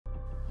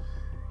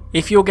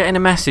If you're getting a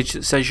message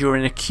that says you're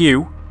in a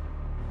queue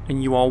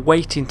and you are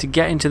waiting to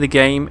get into the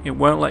game, it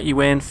won't let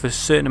you in for a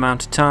certain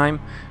amount of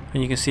time,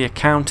 and you can see a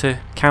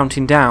counter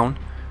counting down,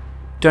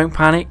 don't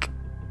panic.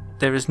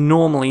 There is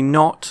normally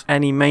not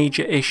any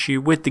major issue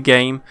with the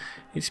game.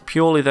 It's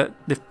purely that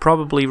they've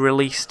probably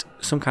released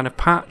some kind of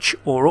patch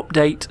or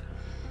update,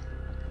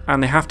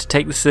 and they have to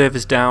take the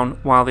servers down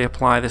while they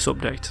apply this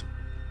update.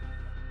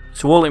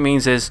 So all it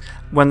means is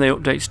when the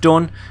update's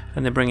done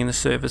and they're bringing the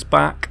servers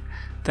back,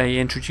 they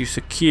introduce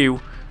a queue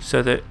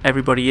so that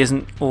everybody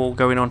isn't all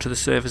going onto the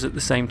servers at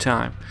the same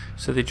time.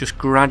 So they're just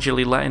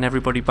gradually letting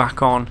everybody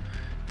back on.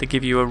 They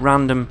give you a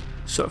random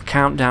sort of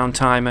countdown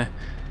timer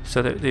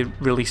so that they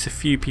release a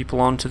few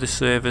people onto the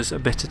servers a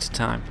bit at a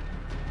time.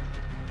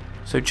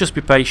 So just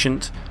be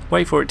patient,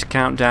 wait for it to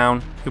count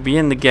down, you'll be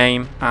in the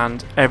game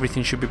and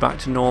everything should be back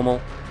to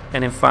normal,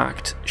 and in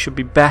fact should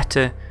be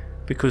better,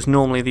 because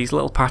normally these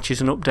little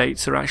patches and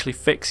updates are actually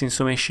fixing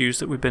some issues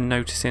that we've been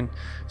noticing.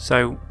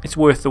 So it's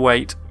worth the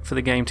wait for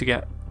the game to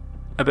get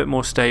a bit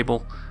more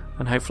stable,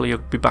 and hopefully you'll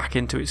be back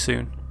into it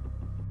soon.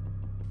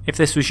 If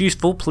this was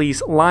useful,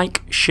 please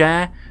like,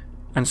 share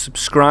and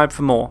subscribe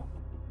for more.